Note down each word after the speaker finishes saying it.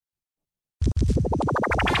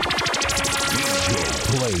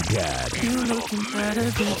DJPlayDAT. You looking better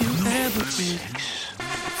than you ever did.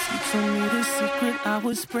 You told me the secret, I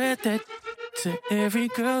would spread that to every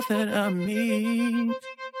girl that I meet,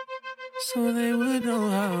 so they would know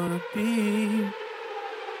how to be.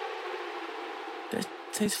 That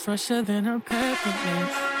tastes fresher than a peppermint.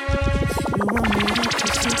 You want me to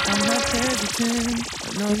kiss it, I'm not hesitant. I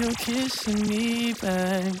know you're kissing me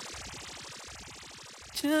back,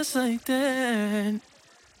 just like that.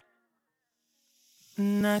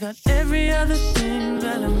 And I got every other thing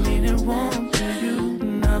that I need and want for you.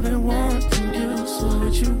 And I've been wanting you, so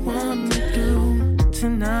what you want me to do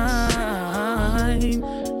tonight?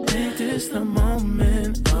 Make this the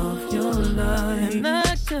moment of your life. And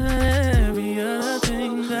I got every other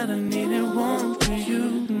thing that I need and want for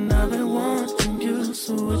you. And I've been wanting you,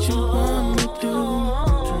 so what you want me to do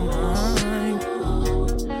tonight?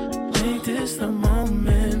 Make this the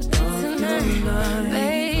moment of your life.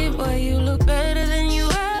 Babe, boy, you look better than you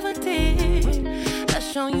ever did. I've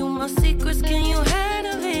shown you my secrets, can you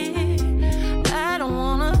handle it? I don't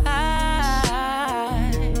wanna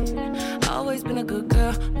hide. Always been a good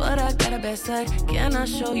girl, but I got a bad side. Can I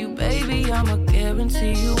show you, baby? I'ma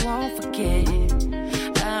guarantee you won't forget.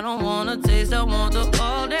 I don't wanna taste, I want the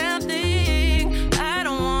whole damn thing. I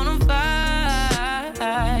don't wanna fight.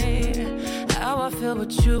 How I feel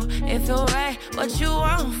with you, it feel right. What you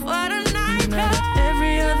want for the night? And I got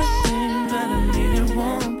every other thing that I need and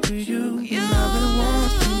want for you. And I've been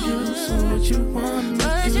wanting you, so what you want me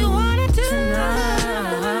to do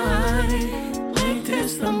tonight? Make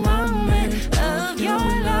this the moment of your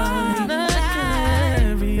life. And I got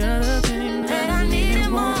every other thing that I need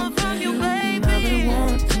and want from you, baby. And I've been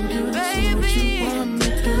wanting you, so what you want me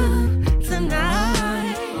to do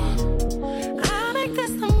tonight? I'll make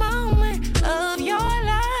this the moment of your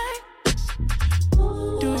life.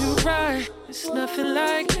 Do you right? It's nothing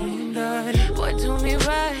like moonlight. Boy, do me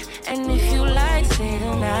right, and if you like, stay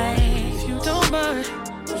tonight. If you don't mind,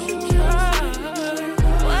 you try.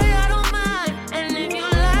 Boy, I don't mind, and if you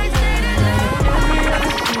like, stay tonight.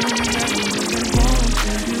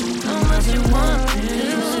 How much you want to do?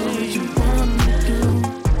 So what you want me to do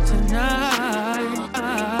tonight?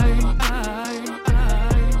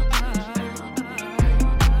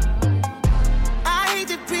 I hate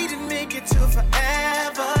to breathe and make it to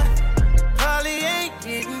forever. Probably ain't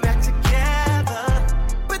getting back together,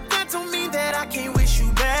 but that don't mean that I can't wish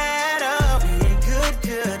you better. We ain't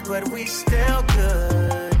good, but we still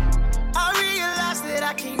good. I realize that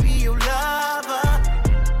I can't be your lover.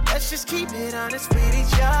 Let's just keep it honest with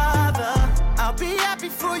each other. I'll be happy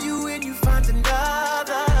for you when you find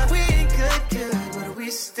another. We ain't good, but we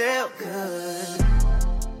still good.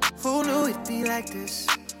 Who knew it'd be like this?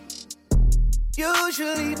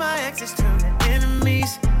 Usually my exes turn to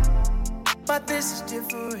enemies, but this is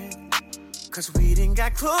different. Cause we done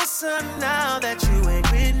got closer now that you ain't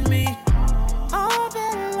with me. All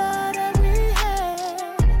that love that we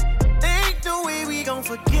had, ain't no way we gon'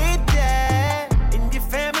 forget that. And your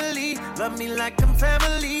family, love me like I'm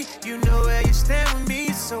family. You know where you stand with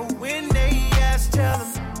me. So when they ask, tell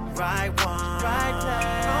them, right one, right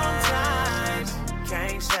place, wrong times,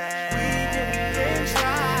 can't say we didn't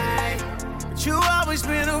try. But you always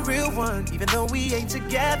been a real one. Even though we ain't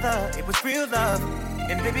together, it was real love.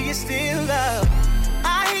 And baby, it's still love.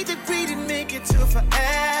 I hate to breathe and make it to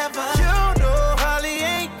forever. You know, probably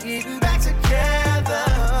ain't getting back together,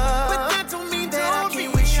 but that don't mean that I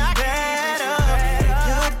can't wish you better.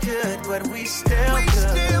 Good, but we still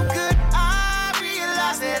good. I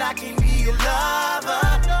realize that I can't be your lover.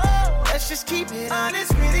 Let's just keep it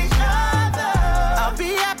honest with each other. I'll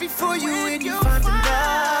be happy for you when you find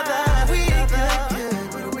another. We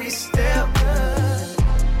good, but we still good.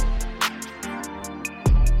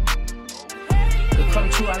 Come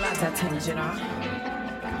through a lot of things, you know.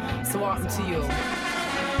 So what happened to you?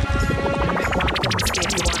 Make one little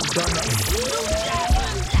mistake, you want done it.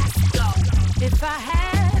 Let's go. If I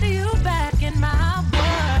had you back in my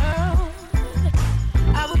world,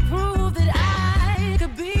 I would prove that I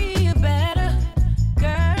could be a better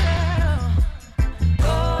girl.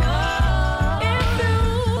 Oh, if you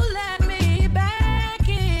let me back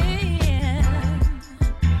in,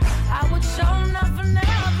 I would show nothing,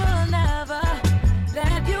 never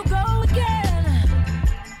let you go again.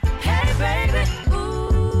 Hey baby,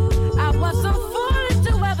 ooh, I was so foolish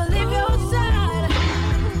to ever leave your side.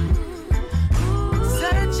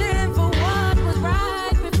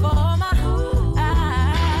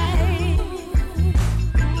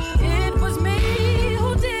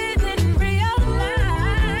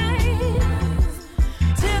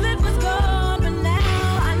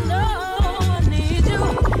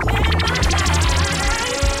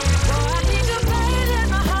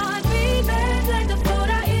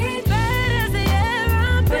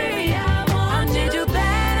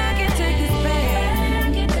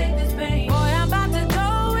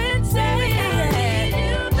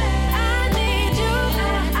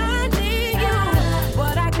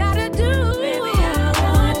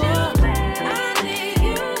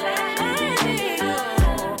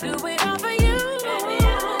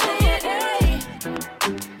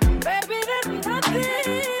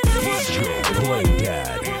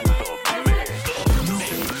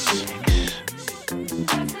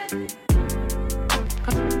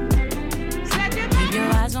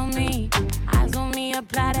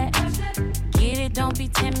 don't be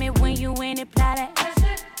timid when you in it, apply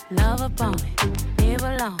that. Love upon it, live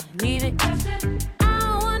alone, leave it. I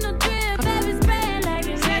don't want no drip, baby, spread like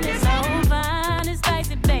it's really so fine and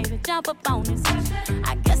spicy, baby. Jump up on this.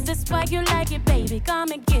 I guess that's why you like it, baby.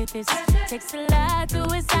 Come and get this. Takes a lot to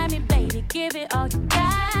excite me, baby. Give it all you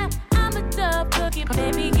got. I'm a tough cookie,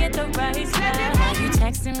 baby. Get the right spot. Why you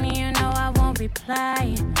texting me? You know I won't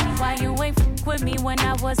reply. Why you ain't with me when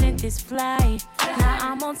I wasn't this fly? Now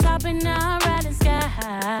I'm on top and now I'm riding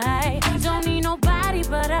sky. Don't need nobody,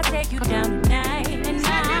 but I'll take you down tonight. And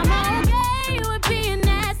now I'm okay with being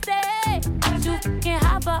nasty. You fucking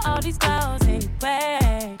hot for all these girls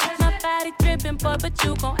anyway. My body dripping, boy, but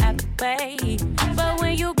you gon' have to pay. But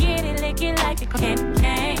when you get it, lick it like a candy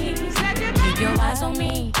cane. Keep your eyes on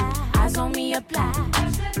me, apply.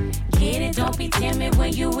 Get it, don't be timid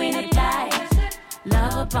when you in it, die.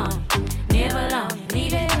 Love upon it, live alone,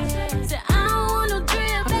 leave it. So I don't want no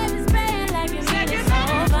drip, baby, spread like it's really so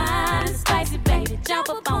fine and spicy, baby. Jump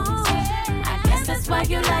up on this. I guess that's why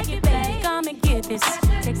you like it, baby. Come and get this.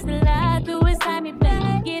 Takes a lot to excite me,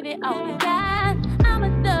 baby. Give it all you got. I'm a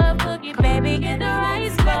thug cookie, baby. Get the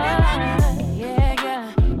right spot. Yeah,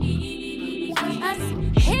 yeah.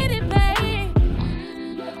 Hit it, baby.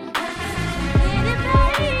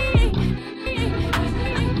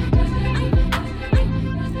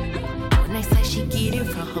 Get it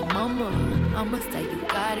from her mama. I'ma say you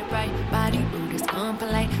got it right. Body rude is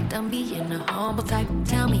unpolite. Don't be in the humble type.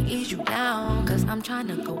 Tell me, is you down? Cause I'm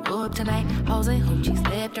tryna go up tonight. Hoes and hoochies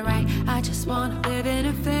left and right. I just wanna live in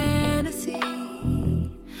a fantasy.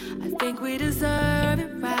 I think we deserve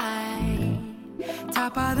it right.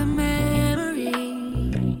 Top of the memories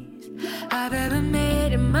I've ever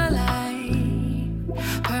made in my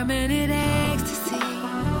life. Permanent ecstasy.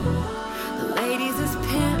 The ladies is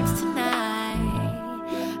pimps tonight.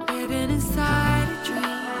 Inside a dream,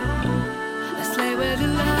 let's play where the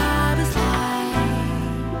love is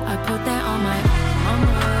like. I put that on my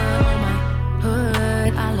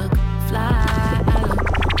hood. I look fly, I look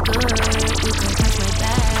good. You can catch my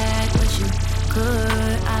bag, but you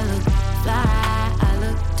could. I look fly, I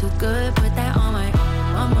look too good. Put that on my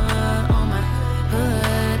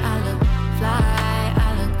hood. I look fly, I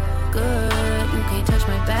look good. You can't touch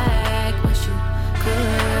my bag, but you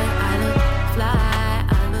could. I look fly.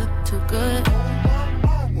 Too good.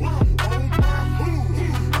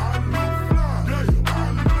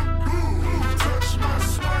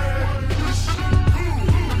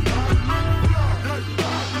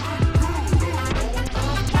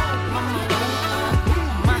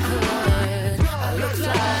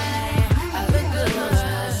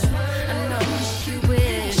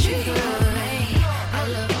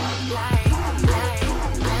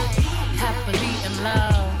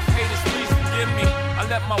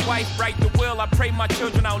 My wife write the will, I pray my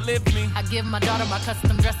children outlive me. I give my daughter my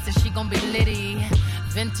custom dress and she gon' be litty.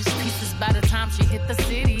 Vintage pieces by the time she hit the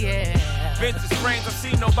city, yeah. Vintage frames, I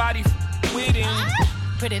see nobody with him.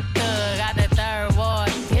 Pretty thug out the third ward,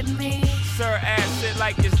 hit me. Sir ass shit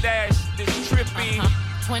like his dash, this trippy.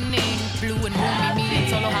 Twinning, blue and roomy, me and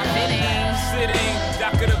solo hot fitting. Sitting,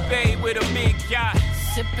 dock of the bay with a big yacht.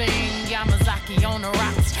 Sipping Yamazaki on the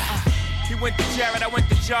rocks. He went to Jared, I went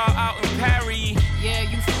to Jar out in Paris. Yeah,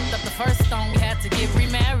 you fucked up the first stone, we had to get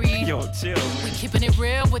remarried. Yo, chill, man. We keeping it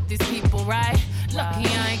real with these people, right? Lucky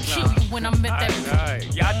I ain't kill you when I met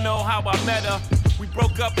that. Y'all know how I met her. We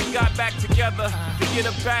broke up and got back together. To get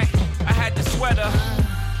her back, I had to sweat her.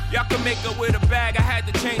 Y'all can make her with a bag, I had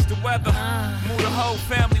to change the weather. Move the whole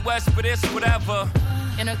family west for this, whatever.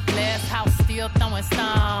 In a glass house, still throwing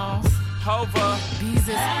stones. Hover.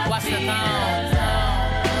 Beezus, watch the thongs.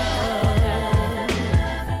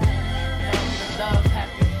 Love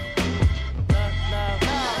happy. Love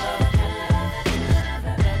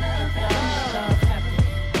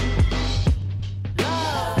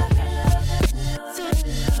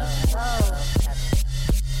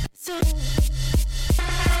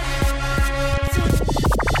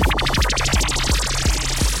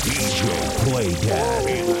DJPlayDAT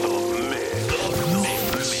in the mix.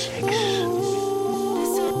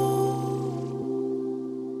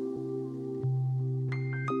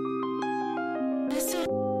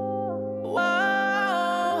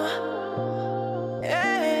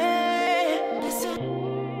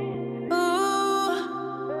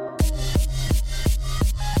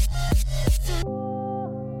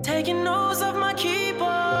 Taking notes off my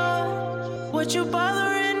keyboard. What you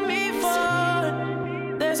bothering me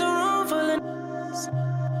for? There's a room full of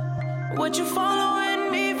what you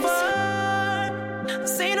following me for?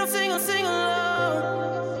 Say no sing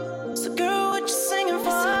along. So girl, what you singing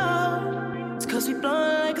for? It's cause we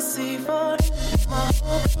blowing like a C4. My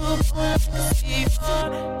whole crew blowing like a C4.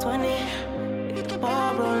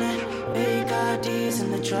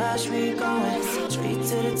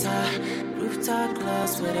 Rooftop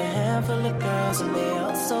clubs with a handful of girls and they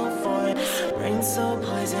all so foreign. Rain so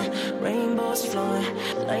poison, rainbows flowing.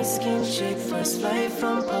 Light-skinned chick, first flight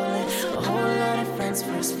from Poland. A whole lot of friends,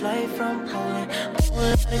 first flight from Poland. A whole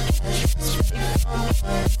lot of cash, first flight from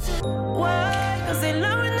Poland. Why? 'Cause they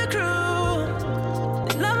loving the crew.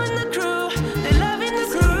 They loving the crew. They loving the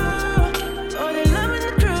crew. Oh, they loving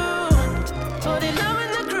the crew. Oh, they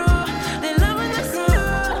loving the crew. They loving the crew.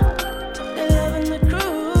 They loving the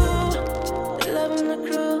crew. They loving the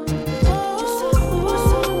crew.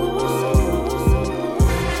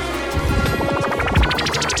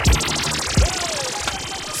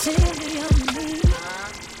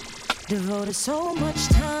 Devoted so much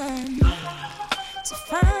time to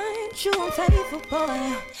find you unfaithful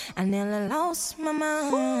boy. I nearly lost my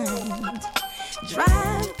mind.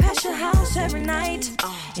 Drive past your house every night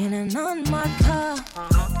in an unmarked car.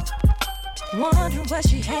 Wondering what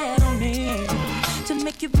she had on me to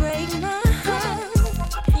make you break my heart.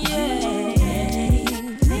 Yeah,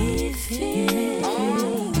 me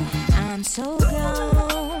feel I'm so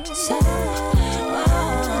gone. So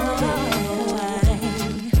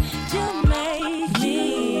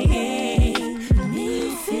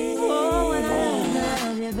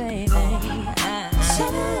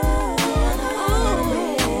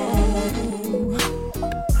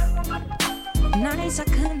nights I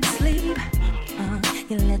couldn't sleep.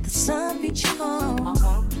 You let the sun beat you home.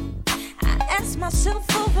 I ask myself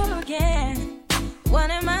over again, what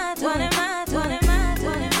am I doing? What am I doing? What am I doing?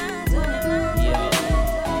 What am I doing? Yeah.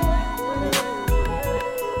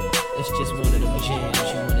 It's just one of them jams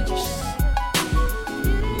you wanna just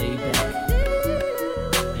lay back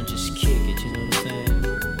and just kick it, you know what I'm saying?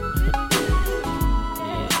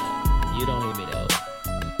 Yeah, you don't hear me though.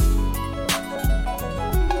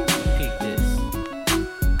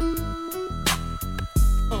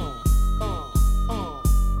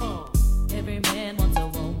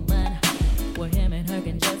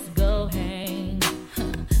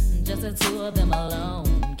 The two of them alone,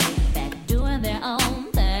 kick back, doing their own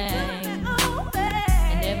thing.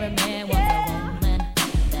 And every man wants a woman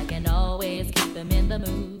that can always keep them in the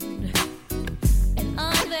mood. And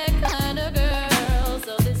I'm that kind of girl,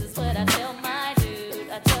 so this is what I tell my dude.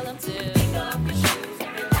 I tell him to take off your shoes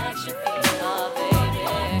and relax your feet, oh baby.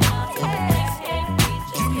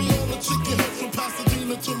 Give me all the chicken heads from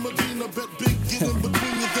Pasadena to Medina, bet big, get in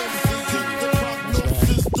between your them. Hit the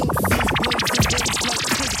prognosis, doses, blaze and bones like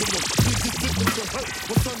prisoners.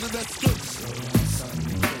 What's under that skirt?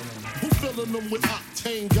 Who filling them with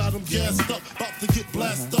octane? Got them gassed up, about to get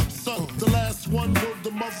blasted up, son. The last one word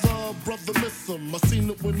the mother, brother miss him. I seen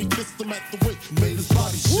it when he kissed him at the wake, made his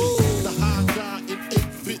body shake. The high guy in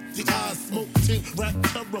 850 eyes, smoke tint, rap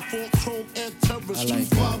terror, full chrome and terror. Street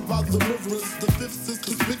fly by the mirrors, the fifth is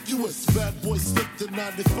conspicuous. Bad boy slipped in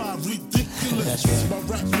 95, ridiculous. Right. My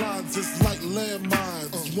rap lines is like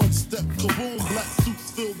landmines. One step, kaboom, black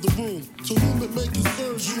suits fill the room. To whom it may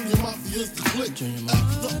concern, Junior Mafia is the click.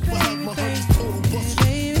 Act up, I have my homies total bust.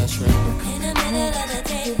 That's right. In the middle of the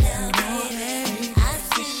day now, baby, I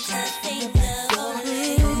see just think of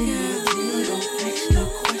you. No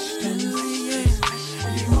questions.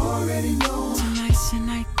 You already know. Tonight's your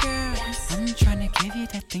night, girl. I'm trying to give you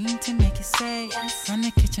that thing to make you say. From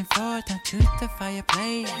the kitchen floor down to the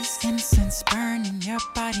fireplace. Innocence burning your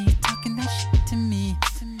body, talking that shit to me.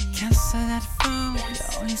 Cancel that phone.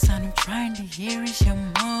 The only sound I'm trying to hear is your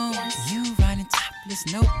moan. You riding topless,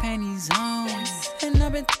 no panties on. And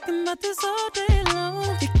I've been thinking about this all day long.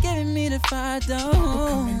 You're giving me the fire, don't.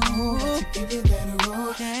 Coming over to give you that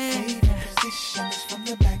roll. Favorite position is from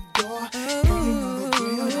the back door. Girl, you know the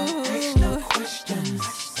drill, don't ask no questions.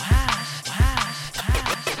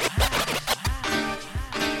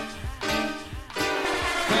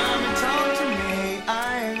 Come and talk to me. I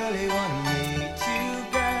really wanna meet you,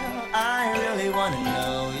 girl. I really wanna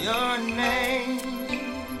know your name.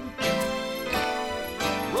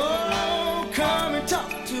 Oh, come and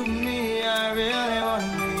talk to me. I really wanna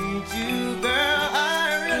meet you, girl. I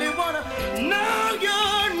really wanna know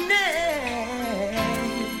your name.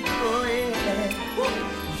 Oh yeah.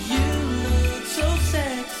 You look so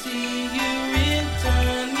sexy. You really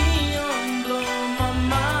turn me on, blow my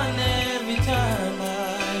mind every time I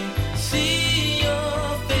see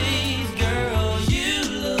your face, girl. You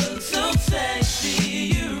look so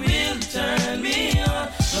sexy. You really turn me on,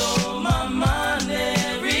 blow my mind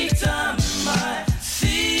every time I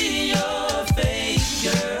see your face,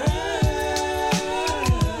 girl.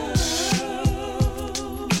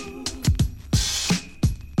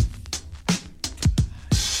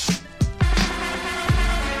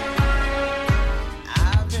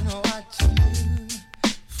 I've been watching you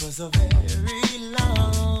for so very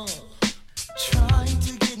long.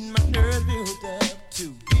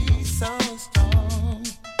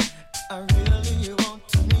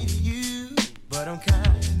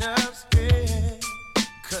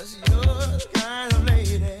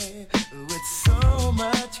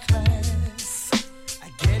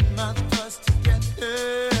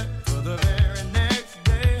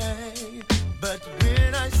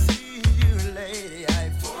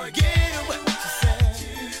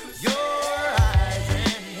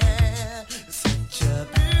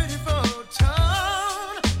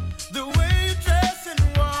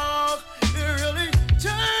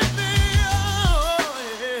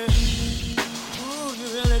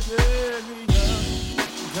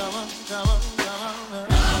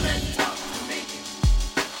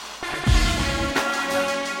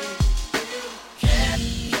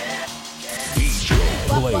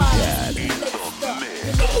 PlayDAT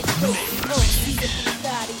in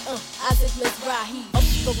the Isaac Mizrahi, up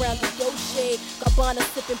around the Yoshe, Gabbana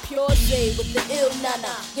sipping pure J with the ill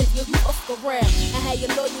nana. You up around, I had your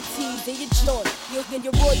loyalties in your joint, you'll get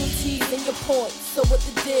your royalties and your points. So what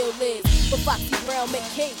the deal is? For Foxy Brown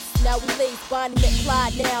McCase, now we lace Bonnie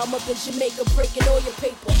McClyde. Now I'm up in Jamaica breaking all your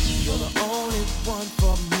paper. You're the only one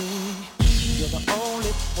for me. You're the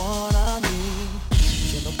only one I need.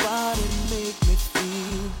 Can nobody make me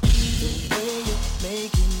feel the way you're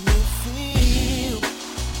making me feel?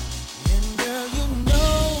 And girl, you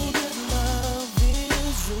know that love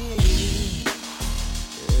is real.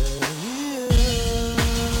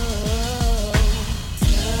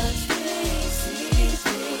 Touch me, seize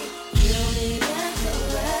me, feel me and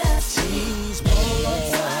caress me. Hold on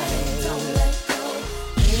tight, don't let go.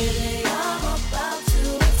 Baby, I'm about to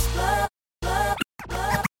explode.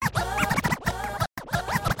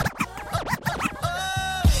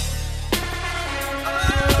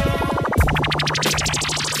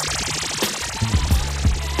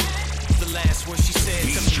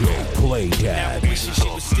 PlayDAT. Wishing she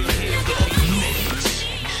was still here.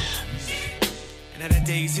 Now that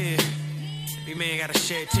day's here, every man gotta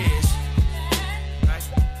shed tears. Right?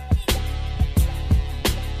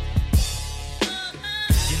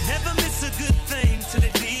 You never miss a good thing till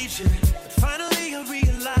it leaves you. But finally I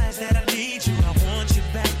realize that I need you. I want you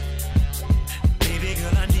back. Baby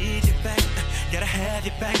girl, I need you back. Gotta have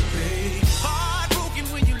you back, babe. Heartbroken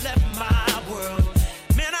when you left my world.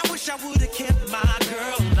 Man, I wish I would've kept my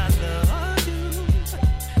girl. I love you.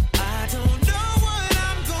 I don't know what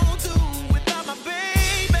I'm gonna do without my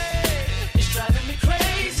baby. It's driving me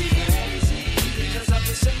crazy because I'm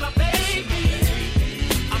missing my baby.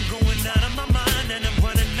 I'm going out of my mind and I'm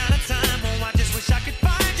running out of time. Oh, I just wish I could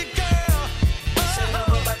find you, girl. So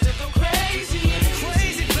I'm about to go crazy,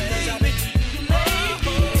 baby. I've been keeping you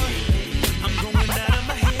lately. I'm going out of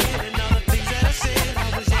my head and all the things that I said, I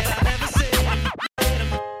wish that I never said.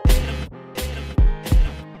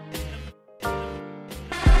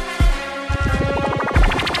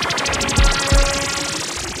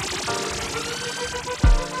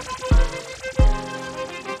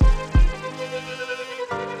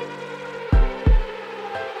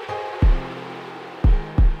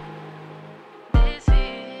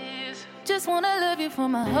 Just wanna love you for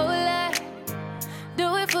my whole life.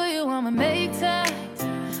 Do it for you, I'ma make time.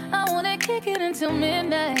 I wanna kick it until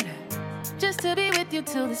midnight, just to be with you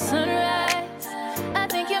till the sunrise. I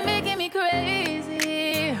think you're making me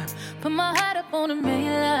crazy. Put my heart up on the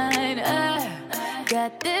main line. I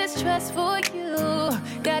got this trust for you.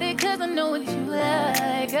 Got it cause I know what you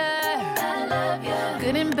like. I love you.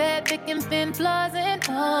 Good and bad, thick and thin, flaws and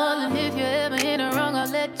all. And if you're ever in the wrong, I'll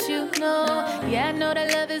let you know. Yeah, I know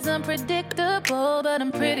that love is unpredictable, but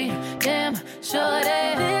I'm pretty damn sure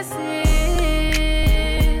that this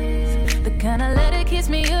is the kind of love that keeps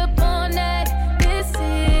me up all night. This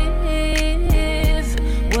is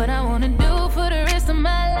what I wanna do for the rest of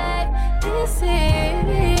my life. This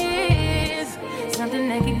is something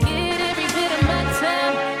that can get every bit of my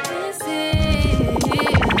time. This is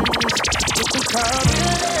what we call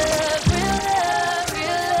real love, real love,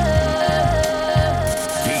 real love.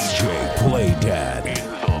 DJPlayDAT in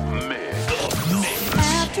the mix.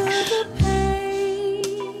 After the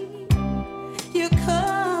pain, you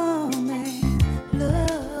come and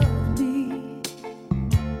love me,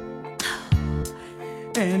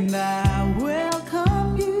 and I welcome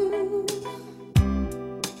you.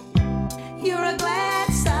 You're a glad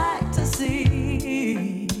sight to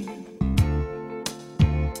see.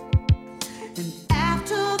 And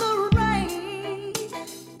after the rain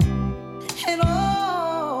and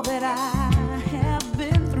all that I have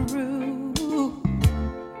been through,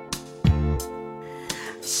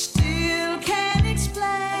 still can't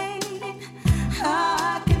explain how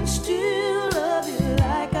I can still love you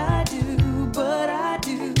like I do. But I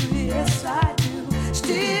do, yes I do,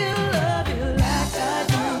 still love you like I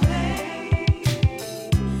do.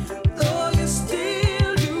 Though you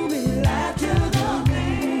still do me like you do me.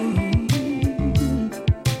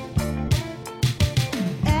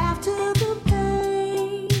 After the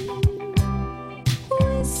pain,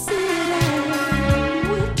 we sit and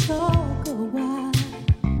we talk a while,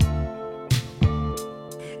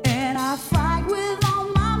 and I fight with all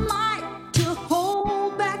my might to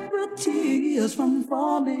hold back the tears from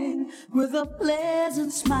falling with a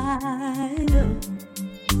pleasant smile.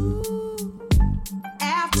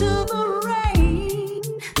 After the rain,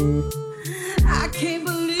 I can't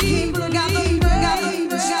believe I got the nerve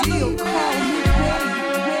to still call me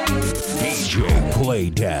baby.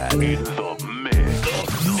 DJPlayDAT in the mix.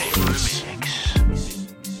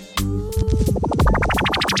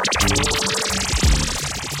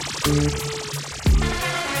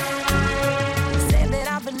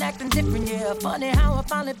 funny how I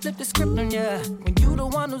finally flipped the script on ya. When you the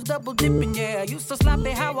one who's double dipping, yeah. You so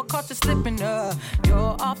sloppy how I caught you slipping,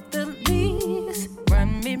 You're off the lease,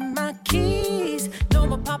 run me my keys. No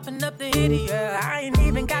more popping up the hitty, I ain't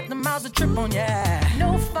even got the miles to trip on, yeah.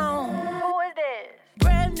 No phone, who is this?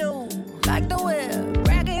 Brand new, like the whip,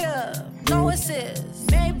 rack it up, no assist.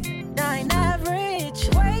 Maybe I ain't average,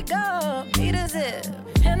 wake up, need a zip.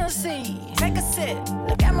 Hennessy, take a sip,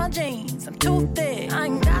 look at my jeans, I'm too thick. I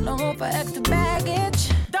ain't got no room for extra baggage.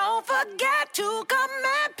 Don't forget to come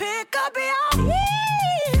and pick up your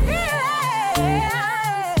keys.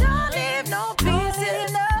 Don't leave no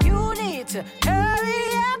pieces. You need to hurry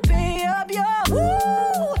and pay up your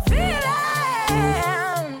feeling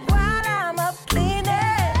while I'm up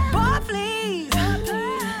cleaning. Boy, please,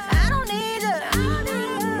 I don't need you.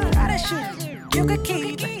 Got a shoe, you could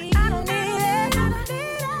keep it. I don't need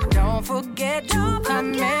it. Don't forget to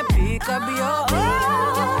come and pick up your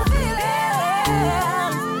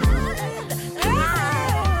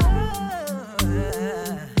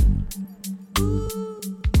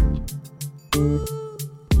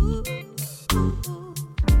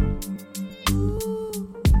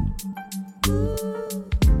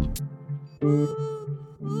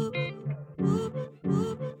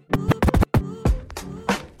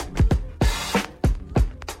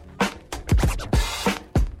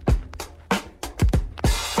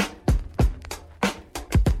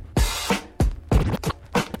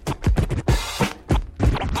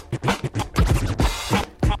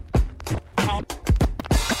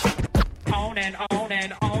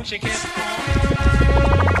she kept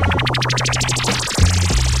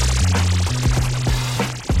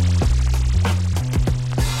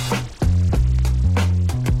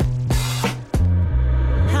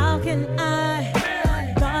How can I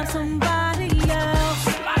love somebody else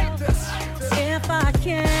if I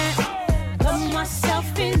can't love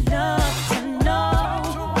myself enough to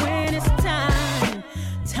know when it's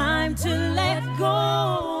time to let go?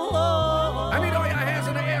 I need all your hands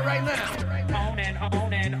in the air right now. On and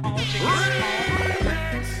on and on.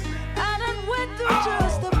 I done went through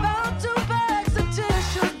just about 2 bags of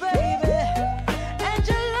tissues, baby. And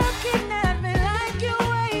you're looking at me like you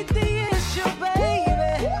ain't the issue,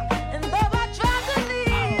 baby. And though I tried to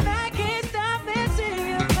leave, I can't stop missing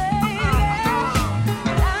you, baby.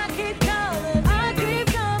 But I keep coming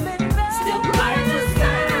back. Still by the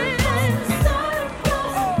side.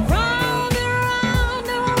 Round and round,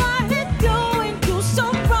 and why it going do so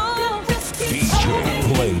wrong? Just keep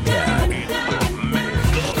DJPlayDAT.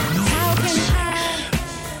 How can I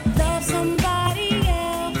love somebody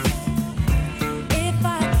else if I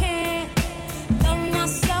can't love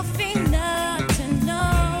myself enough to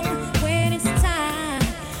know when it's time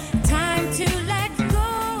to let go?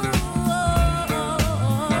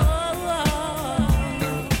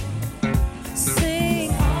 Sing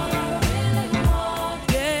all I really want,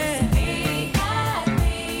 yeah. Be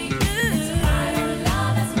happy. My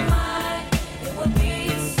love is mine. It would be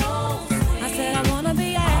so sweet. I said I wanna be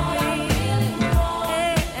happy.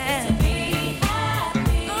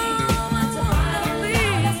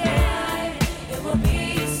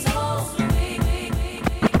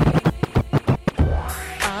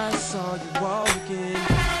 I saw you walking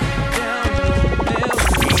down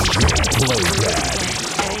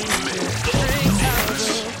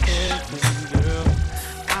the girl.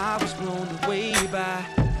 I was blown away by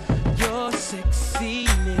your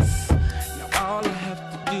sexiness. Now all I have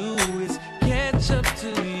to do is catch up to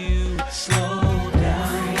you. Slow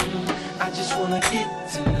down, I just wanna get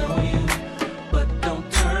to know you. But don't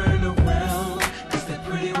turn around, 'cause that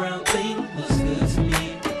pretty round thing looks good to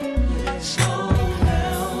me. Slow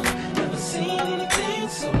down, never seen anything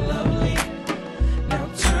so lovely. Now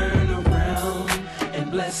turn around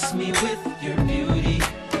and bless me with your beauty,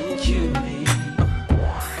 cutie.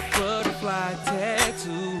 A butterfly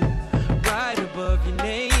tattoo right above your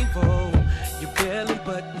navel. Your belly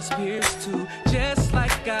button's pierced too, just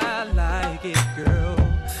like I like it, girl.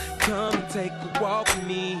 Come and take a walk with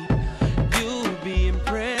me. You'll be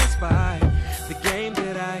impressed by the game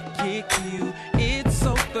that I kick to you. It's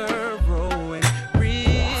so thorough and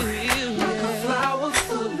real. Like a flower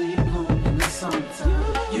fully bloomed in the summertime.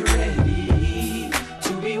 You ready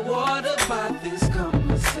to be watered by this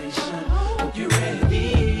conversation? You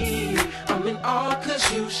ready? I'm in awe 'cause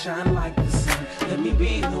you shine like the sun. Let me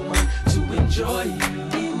be the one to enjoy you.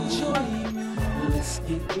 Let's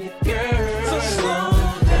get it, girl. So slow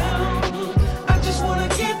down. I just wanna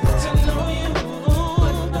get to know you.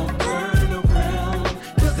 But don't turn around,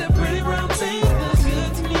 'cause that pretty brown thing looks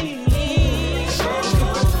good to me.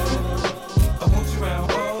 I want you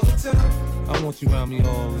around all the time. I want you around me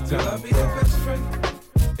all the Girl, I'll time. be your best friend.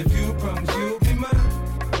 If you promise you'll be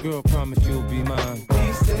Girl, promise you'll be mine.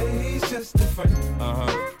 He said he's just a friend.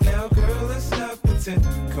 Now, girl, let's not pretend.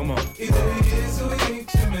 Come on. Either he is or he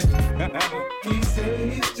ain't your man. He said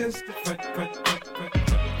he's just a friend.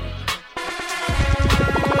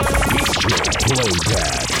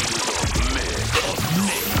 DJPlayDAT.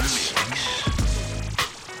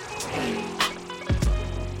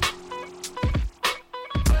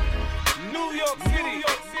 New York City.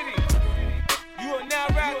 You are now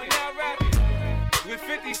rapping with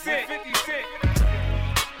 50 Cent.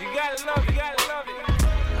 You gotta love it.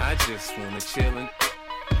 I just wanna chillin',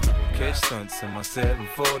 catch stunts in my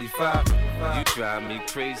 745. You drive me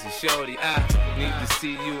crazy, shorty. I need to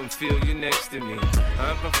see you and feel you next to me.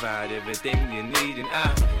 I provide everything you need, and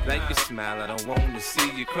I like your smile. I don't want to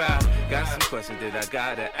see you cry. Got some questions that I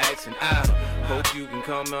gotta ask, and I hope you can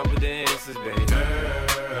come up with the answers, baby.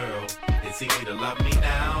 Girl, it's easy to love me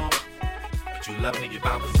now, but you love me if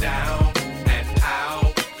I was down and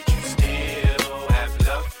out. But you still have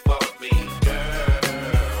love for me,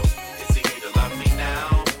 girl. It's easy to love me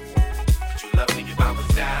now, but you love me if I was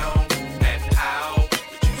down and out.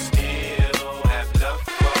 But you still have love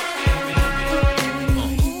for me,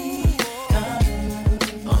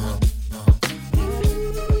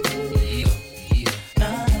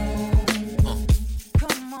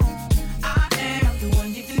 Come on, I am the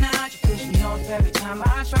one you denied. You push me off every time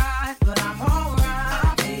I try, but I'm alright.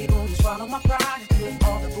 I'm able to swallow my pride and put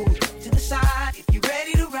all the bull to the side. If you're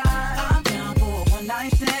ready to ride, I'm down for a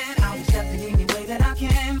one-night stand. I'll accept it any way that I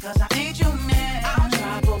can, cause I ain't your man. I'll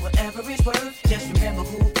try for whatever it's worth. Just remember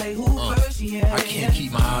who play who first, yeah. I can't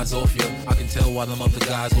keep my eyes off you. I can tell why them other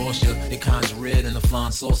guys lost you. They kinda red in the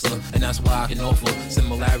flying saucer, and that's why I can offer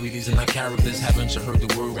similarities in our characters. Haven't you heard the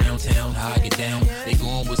word round town? How I get down? They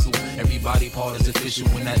gon' whistle. Everybody part is official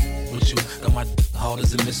when that with you. Got my hard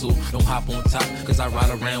as a missile. Don't hop on top, cause I ride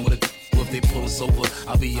around with a. If they pull us over,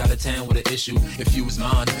 I'll be out of town with an issue. If you was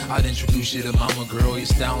mine, I'd introduce you to mama. Girl, you're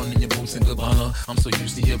styling in your boots and Gabbana. I'm so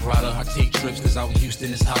used to your Prada. I take trips cause out in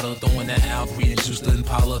Houston it's hotter. Throwing that Albury and juice to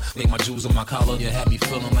Impala. Make my jewels on my collar. You had me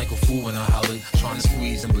feeling like a fool when I hollered. Trying to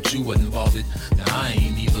squeeze in, but you wasn't bothered. Now I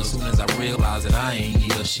ain't either. Soon as I realized that I ain't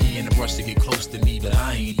either. She in a rush to get close to me, but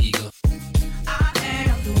I ain't eager. I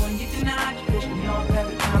am the one you denied. You push me off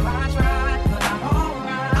every time I try, but I'm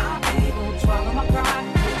alright. I'm able to swallow my pride.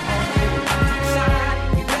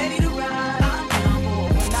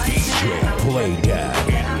 DJPlayDAT.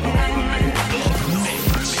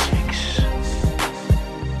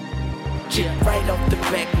 Right off the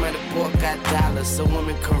back, man, the boy got dollars, so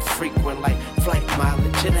women come frequent like flight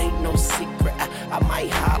mileage. It ain't no secret. I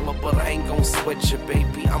might holler, but I ain't gon' sweat you,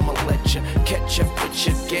 baby. I'ma let you catch up with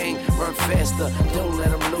your gang. Run faster, don't let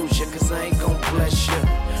them lose you, cause I ain't gon' bless you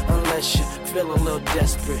unless you feel a little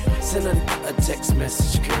desperate. Send a text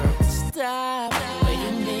message, girl. Stop. Wait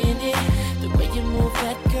a minute. The way you move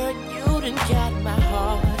that girl, you done got my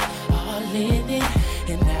heart all in it.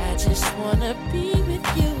 And I just wanna be with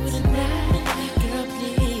you tonight. Girl,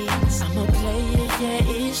 please. I'm a player, yeah,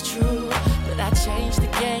 it's true. But I changed the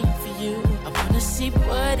game for you. I wanna see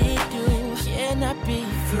what it do. Can I be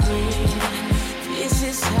free? This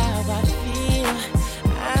is how I feel.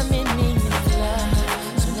 I'm in need of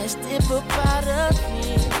love. So let's dip up out of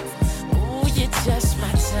here. Ooh, you're just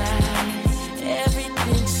my type.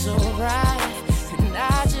 Everything's so right. And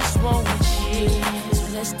I just want you. So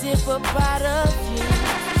let's dip up out of here.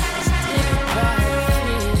 Let's dip up out of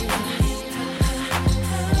here.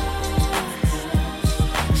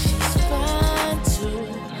 She's fine too,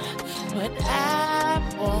 but I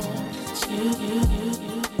want you.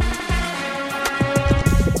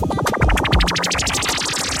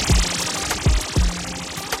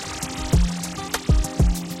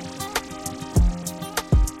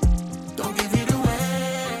 Don't give it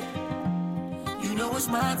away. You know it's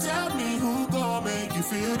mine. Tell me who gon' make you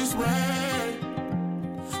feel this way.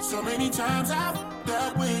 So many times I've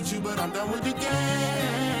dealt with you, but I'm done with the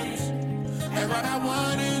games. And what I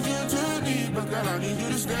want is you to leave, but girl, I need you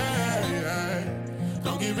to stay.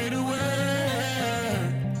 Don't give it away.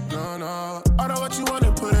 No. Order what you want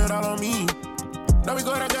and put it all on me. Now we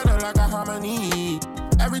go together like a harmony.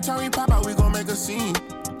 Every time we pop out, we gon' make a scene.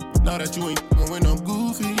 Now that you ain't going up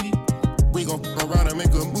goofy, we gon' around and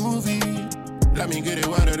make a movie. Let me get it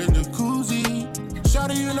wetter than jacuzzi.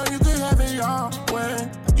 Shawty, you know you could have it your way.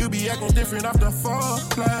 You be acting different off the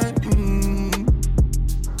foreplay.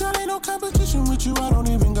 Girl, ain't no competition with you, I don't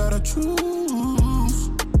even gotta choose.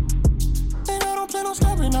 And I don't plan on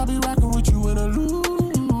stopping, I'll be rocking with you in a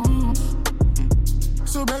loop.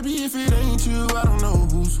 So baby, if it ain't you, I don't know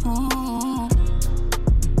who's who.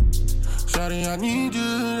 Shawty, I need you,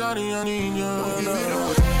 shawty, I need you. Don't give it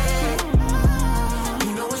away.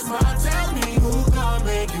 You know it's tell me who gon'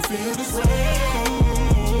 make you feel this way.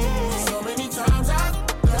 So many times I've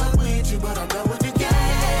done with you, but I know what you get.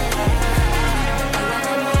 I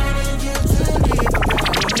wanted you to leave,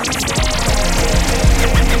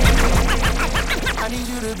 I need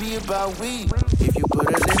you to be about we. If you put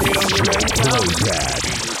a limit on your love,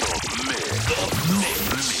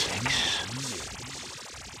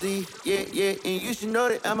 see, yeah, and you should know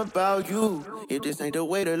that I'm about you. If this ain't the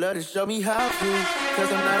way to love, to show me how to.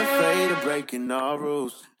 Cause I'm not afraid of breaking all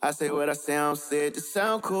rules. I say what I sound, said to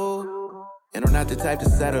sound cool. And I'm not the type to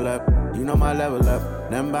settle up. You know my level up,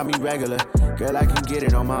 nothing about me regular. Girl, I can get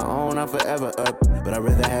it on my own, I'm forever up. But I'd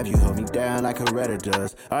rather have you hold me down like Coretta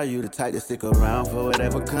does. Are you the type to stick around for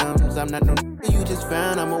whatever comes? I'm not no you just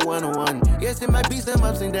found, I'm a one-on-one. Yes, it might be some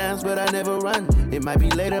ups and downs, but I never run. It might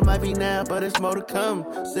be later, might be now, but it's more to come.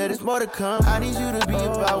 Said it's more to come. I need you to be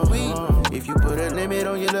about we. If you put a limit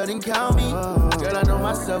on your love, then count me. Girl, I know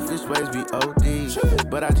my selfish ways be OD,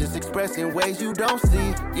 but I just express in ways you don't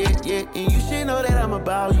see. Yeah, and you should know that I'm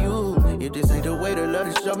about you. If this ain't the way to love,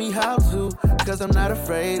 then show me how to. Cause I'm not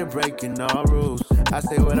afraid of breaking all rules. I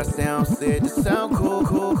say what I sound, said to sound cool.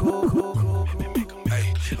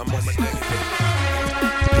 Hey, I'm on my neck.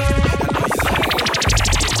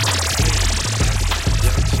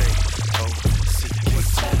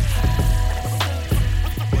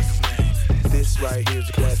 This right here's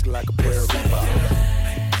a classic like a pair of Reeboks.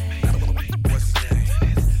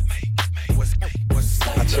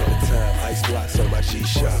 I check the time, ice blocks on my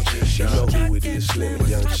G-Shock. You know who it is, Slim and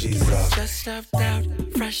Young Jesus. Just stepped out,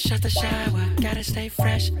 fresh out the shower. Gotta stay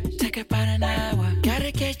fresh, take about an hour.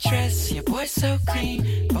 Gotta get dressed, your boy's so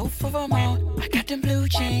clean. Both of them on, I got them blue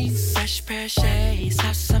jeans. Fresh pair of shades,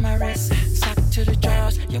 house on my wrist. Sock to the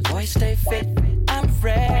drawers, your boy stay fit. I'm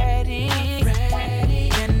ready.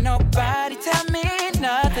 Can nobody tell me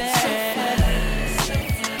nothing?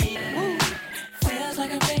 Feels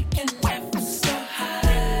like I'm taking life so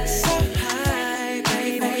high. So high,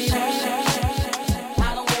 baby.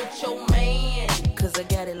 I don't want your man, cause I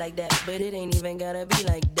got it like that, but it ain't even gotta be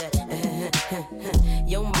like that.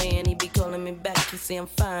 Your man, he be calling me back. He say I'm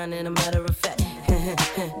fine, and a matter of fact,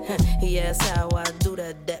 he asks how I do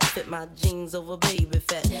that fit my jeans over baby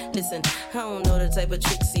fat. Listen, I don't know the type of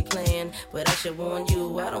tricks he playing, but I should warn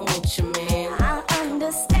you, I don't want your man. I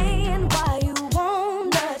understand why you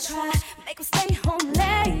wanna try, make him stay home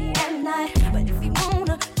late at night, but if he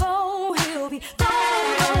wanna go, he'll be gone.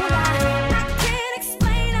 I can't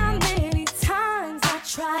explain how many times I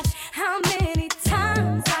tried, how many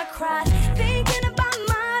times I cried, thinking about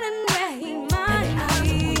mine and where he might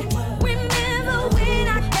be. Remember when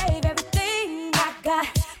I gave everything I got,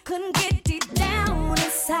 couldn't get deep down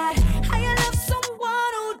inside. How you love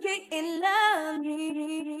someone who didn't love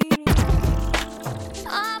me?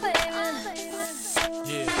 Oh, baby.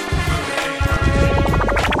 Yeah.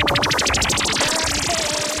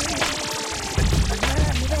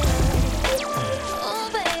 Oh,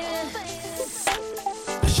 baby.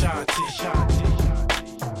 Ashanti.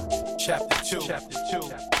 Chapter 2.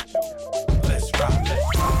 Let's rock.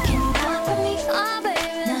 Can you pop for me? Oh,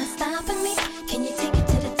 baby. Not stopping me. Can you take it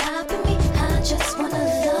to the top of me? I just wanna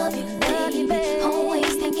love you, baby.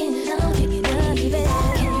 Always thinking of you, baby.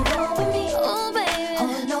 Can you roll with me? Oh,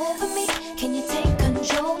 baby. All over me. Can you take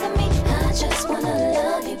control of me? I just wanna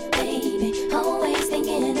love you, baby. Always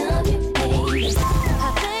thinking of you, baby.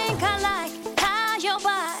 I think I like how your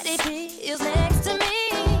body feels next to me.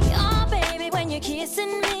 Oh, baby, when you're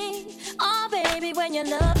kissing me. Oh, baby, when you're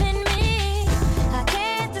loving me. I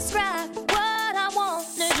can't describe what I want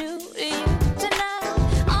to do to you tonight.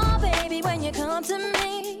 Oh, baby, when you come to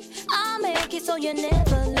me, I'll make it so you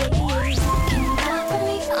never leave. Can you pop for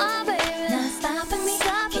me? Oh, baby, not stopping me.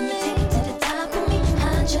 Can you take it to the top of me?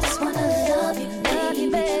 I just wanna love you,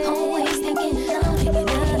 baby. Always thinking of you,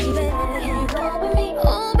 baby. Can you roll with me?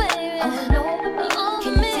 Oh, baby, all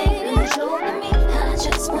over me. Can you take control of me? I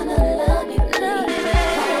just wanna love you, baby.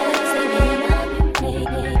 Always thinking of you,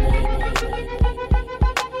 baby.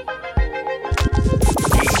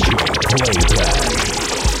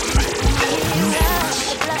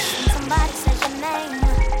 Somebody says your name.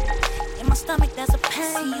 In my stomach there's a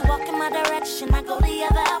pain. You walk in my direction, I go the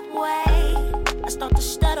other way. I start to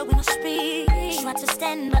stutter when I speak. Try to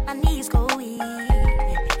stand but my knees go weak.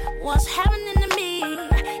 What's happening to me?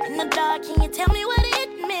 In the dark, can you tell me what it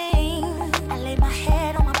means? I lay my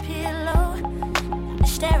head on my pillow,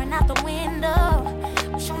 staring out the window,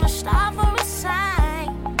 wishing on a star for a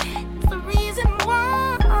sign. It's the reason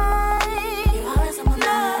why you're always on my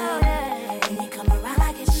mind. When you come around,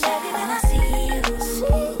 I get shy when I see you.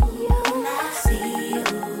 When I see you,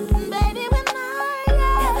 baby, when I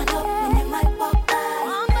never know when you might walk by.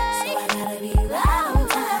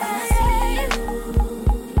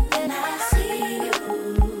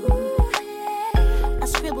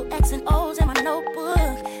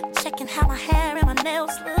 how my hair and my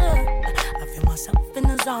nails look. I feel myself in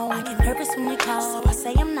the zone. I get nervous when you call, so I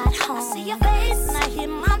say I'm not home. I see your face and I hear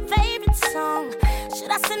my favorite song.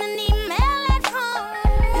 Should I send an email at home?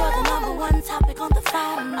 You're the number one topic on the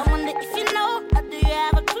phone. I wonder if you know, or do you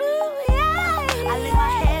have a clue? Yeah. I lay my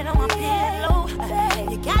head on my pillow.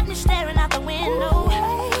 You got me staring out the window.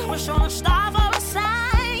 Wish on a star for a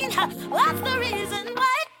sign. What's the reason why?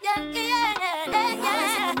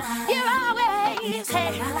 You're always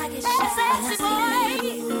hey, sexy boy.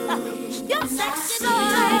 You're sexy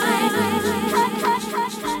boy.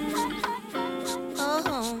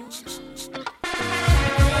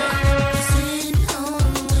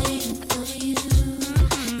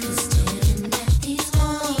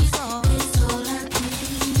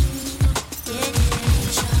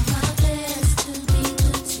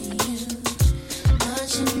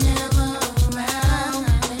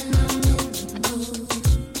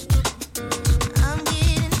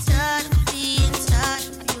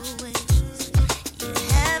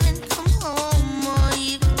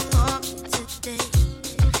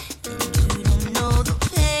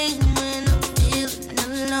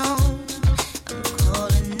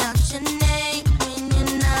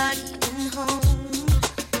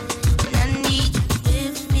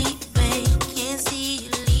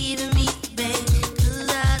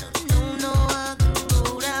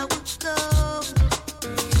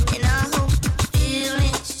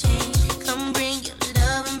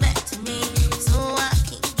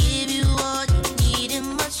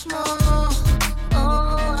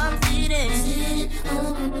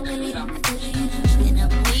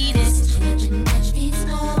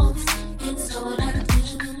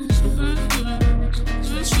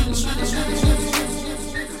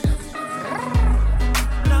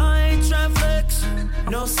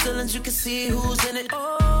 You can see who's in it.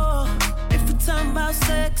 Oh, if we're talking about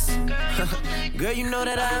sex, girl, you know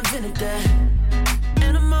that I invented that.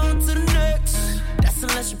 And I'm on to the next. That's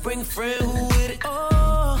unless you bring a friend who with it.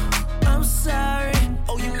 Oh, I'm sorry.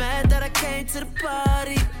 Oh, you mad that I came to the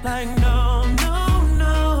party? Like, no, no,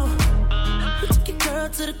 no. We took your girl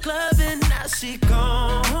to the club and now she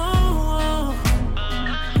gone.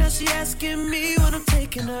 Now she asking me when I'm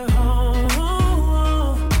taking her home.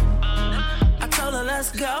 I told her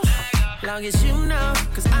let's go. Long as you know,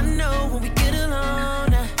 cause I know when we get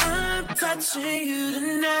alone, I'm touching you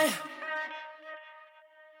tonight.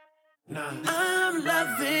 Nah. I'm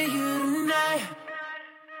loving you tonight.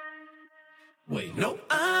 Wait, no.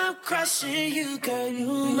 I'm crushing you, girl.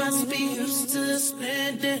 You must be used to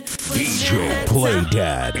spending.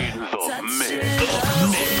 DJPlayDAT in the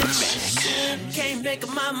mix. Can't make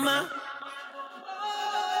up my mind.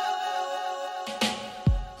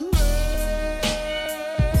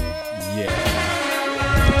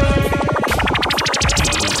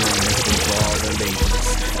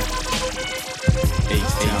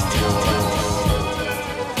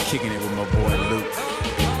 Kicking it with my boy Luke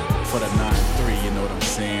for the 9-3, you know what I'm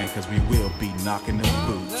saying? Cause we will be knocking the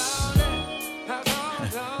boots.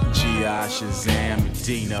 G.I. Shazam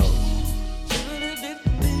Dino.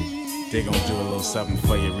 They gonna do a little something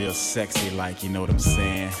for you real sexy like, you know what I'm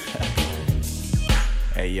saying?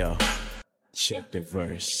 Hey yo, check the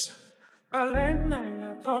verse. Late night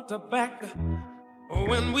I thought back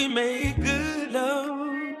when we made good love.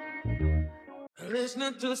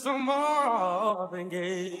 Listening to some Marvin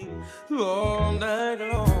Gaye all night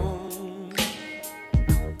long.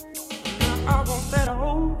 Now I want that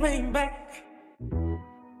whole thing back.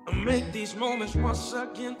 Make these moments once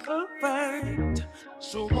again a fact.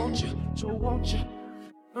 So won't you,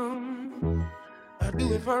 I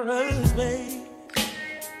do it for us, babe.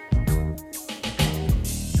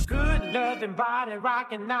 Good loving body,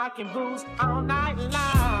 rockin', knockin' boots all night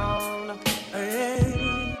long. Hey.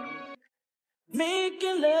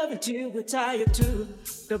 Making love until we're tired to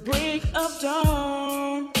the break of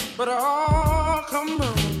dawn. But come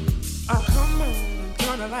on,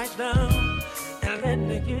 turn the lights down and let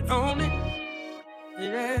me get on it.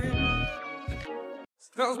 Yeah.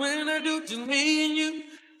 Cause when I do just me and you,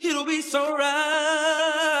 it'll be so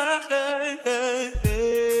right.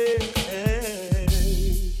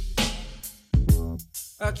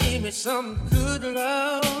 Give me some good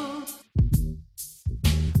love.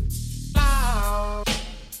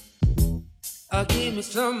 Give me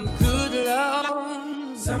some good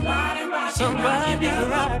love. Somebody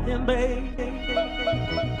rockin', baby.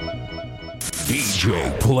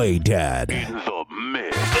 DJPlayDAT in the